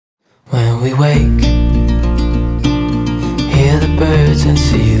we wake, hear the birds and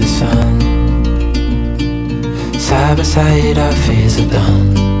see the sun. Side by side our fears are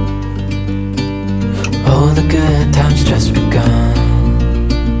done. Oh, the good times just begun.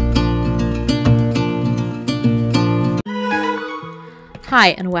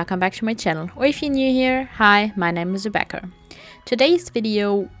 Hi and welcome back to my channel, or if you're new here, hi, my name is Rebecca. Today's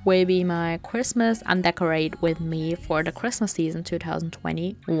video will be my Christmas undecorate with me for the Christmas season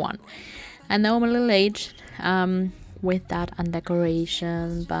 2021. I know I'm a little late with that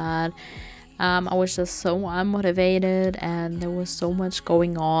undecoration, but I was just so unmotivated and there was so much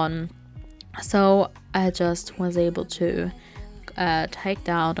going on. So I just was able to take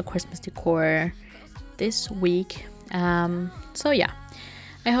down the Christmas decor this week. So yeah,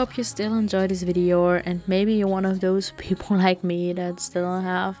 I hope you still enjoy this video, and maybe you're one of those people like me that still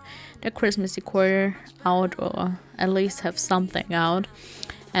have the Christmas decor out, or at least have something out,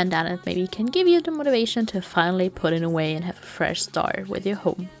 and that it maybe can give you the motivation to finally put it away and have a fresh start with your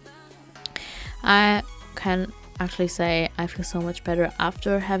home. I can actually say I feel so much better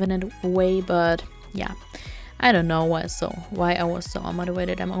after having it away, but yeah, I don't know why I was so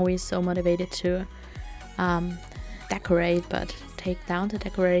unmotivated. I'm always so motivated to decorate, but take down the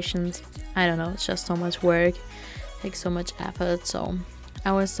decorations, I don't know, it's just so much work, takes so much effort. So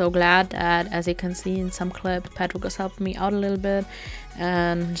I was so glad that, as you can see in some clips, Patrick was helping me out a little bit,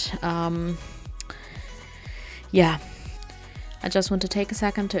 and yeah, I just want to take a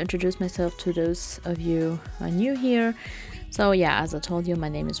second to introduce myself to those of you who are new here. So yeah, as I told you, my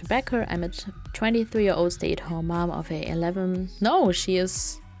name is Rebecca. I'm a 23-year-old stay-at-home mom of a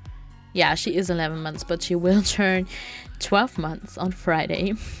she is 11 months, but she will turn 12 months on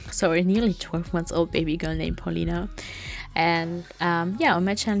Friday. So a nearly 12 months old baby girl named Paulina. And yeah, on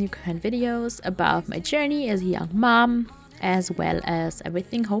my channel you can find videos about my journey as a young mom, as well as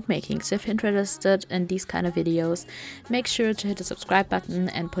everything homemaking. So if you're interested in these kind of videos, make sure to hit the subscribe button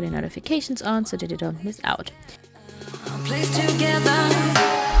and put your notifications on so that you don't miss out.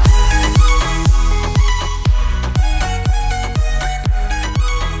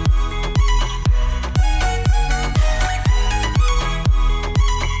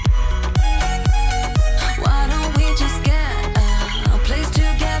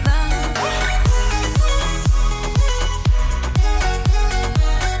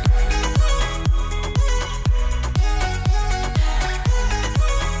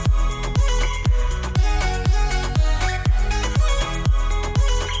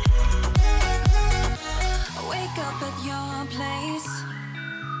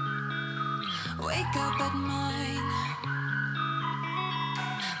 Wake up at mine.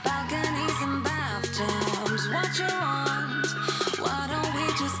 Balconies and bathtubs, what you want? Why don't we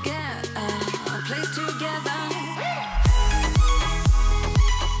just get a place together?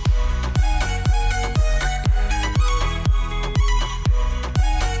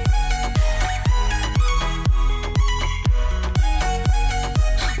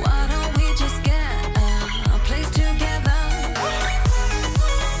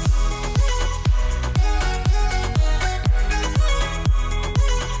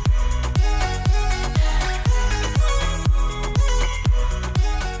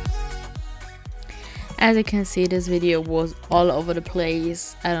 As you can see, this video was all over the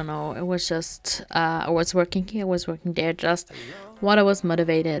place. I don't know, it was just I was working here, I was working there, just what I was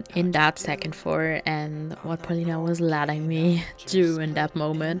motivated in that second for, and what Paulina was letting me do in that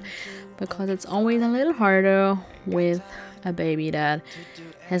moment, because it's always a little harder with a baby that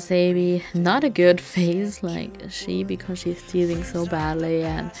has maybe not a good phase like because she's teething so badly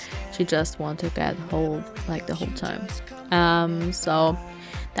and she just wants to get hold like the whole time. So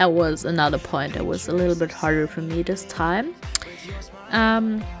that was another point that was a little bit harder for me this time,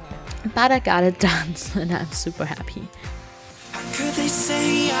 but I got it done, and I'm super happy. How could they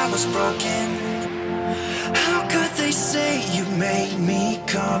say I was broken? How could they say you made me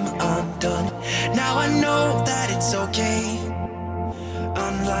come undone? Now I know that it's okay.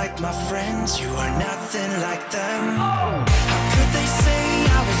 Unlike my friends, you are nothing like them. How could they say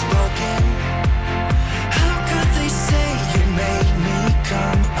I was broken? How could they say you made me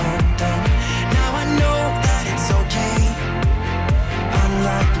come undone? Now I know that it's okay.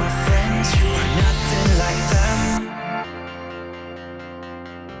 Unlike my friends, you are nothing like them.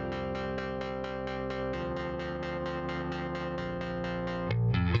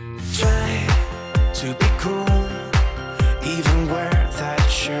 Try to be cool, even wear that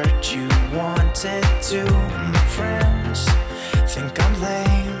shirt you wanted to. My friends think I'm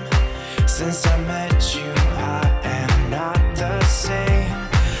lame. Since I met you, I am not the same.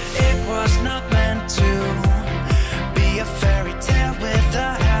 It was not meant to be a fairy tale with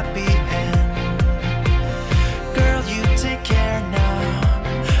a happy end.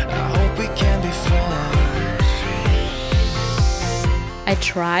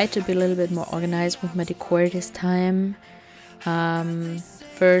 try to be a little bit more organized with my decor this time.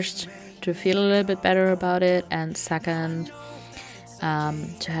 First, to feel a little bit better about it, and second,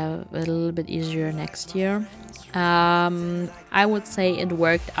 to have it a little bit easier next year. I would say it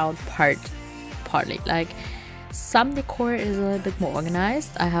worked out partly. Like, some decor is a little bit more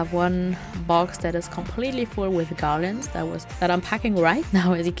organized. I have one box that is completely full with garlands that I'm packing right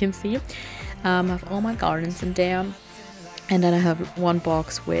now, as you can see. I have all my garlands in there, and then I have one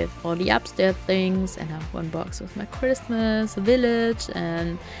box with all the upstairs things, and I have one box with my Christmas village,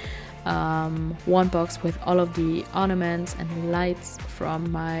 and one box with all of the ornaments and lights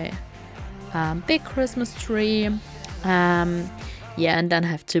from my big Christmas tree. Yeah, and then I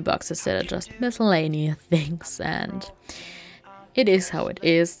have 2 boxes that are just miscellaneous things, and it is how it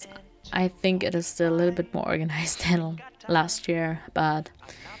is. I think it is still a little bit more organized than last year, but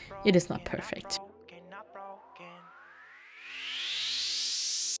it is not perfect.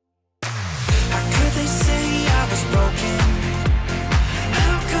 How could they say I was broken?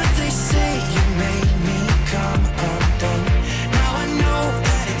 How could they say you made me come undone? Now I know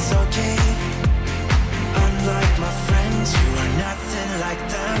that it's okay. Unlike my friends, you are nothing like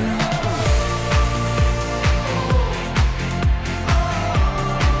them.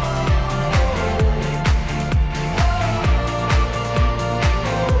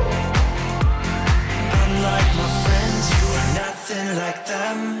 Unlike my friends, you are nothing like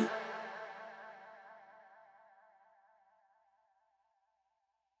them.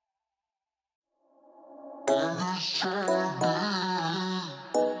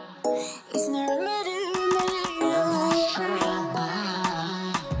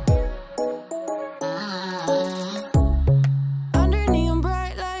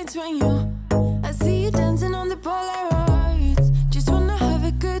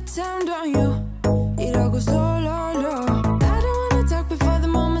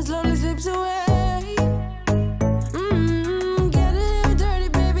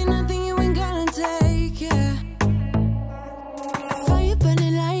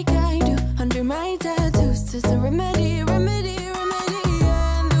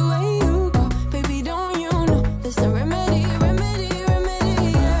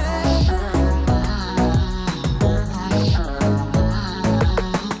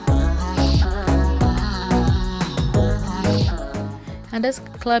 And this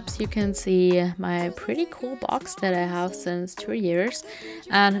clips, you can see my pretty cool box that I have since 2 years,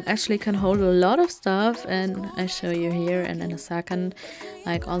 and it actually can hold a lot of stuff, and I show you here and in a second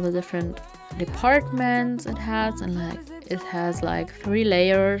like all the different departments it has, and like it has like 3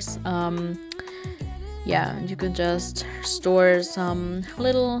 layers. Yeah, you can just store some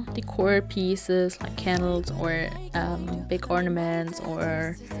little decor pieces like candles or big ornaments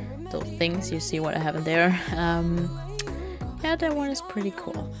or those things. You see what I have in there. Yeah, that one is pretty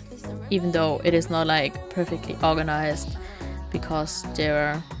cool, even though it is not like perfectly organized because there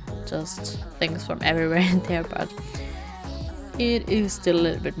are just things from everywhere in there, but it is still a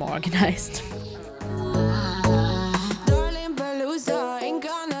little bit more organized.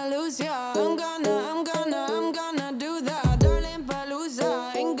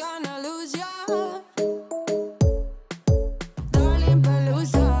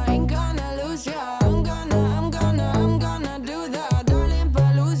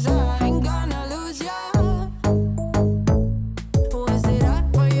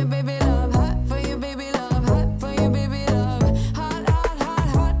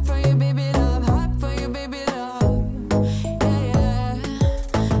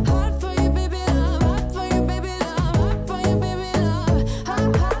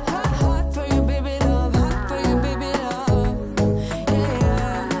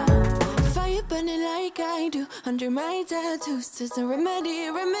 Under my tattoos, there's a remedy,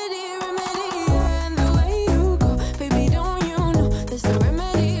 remedy, remedy. And the way you go, baby, don't you know? There's a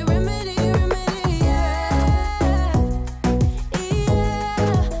remedy, remedy, remedy. Yeah, yeah.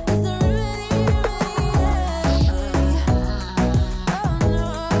 There's a remedy, remedy. Oh no,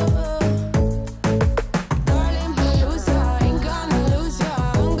 darling, Palooza, ain't gonna lose ya.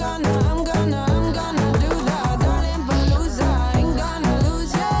 I'm gonna do that. Darling, Palooza, ain't gonna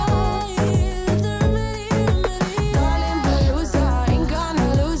lose ya.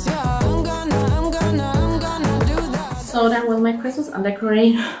 So that was my Christmas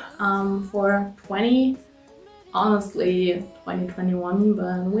undecorate for honestly 2021,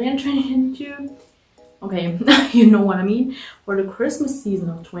 but we're entering into, okay, you know what I mean, for the Christmas season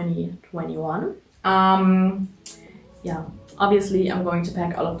of 2021. Yeah, obviously I'm going to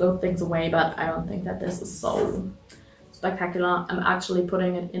pack all of those things away, but I don't think that this is so spectacular. I'm actually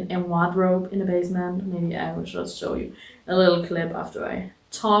putting it in a wardrobe in the basement. Maybe I will just show you a little clip after I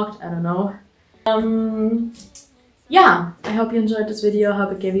talked, I don't know. Yeah, I hope you enjoyed this video. I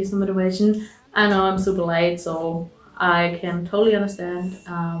hope it gave you some motivation. I know I'm super late, so I can totally understand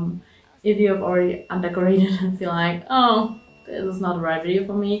if you have already undecorated and feel like, oh, this is not the right video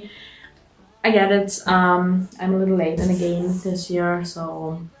for me. I get it. I'm a little late in the game this year,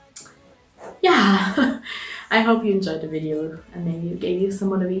 so yeah. I hope you enjoyed the video and maybe it gave you some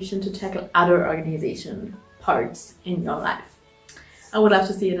motivation to tackle other organization parts in your life. I would love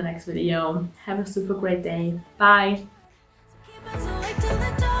to see you in the next video. Have a super great day. Bye.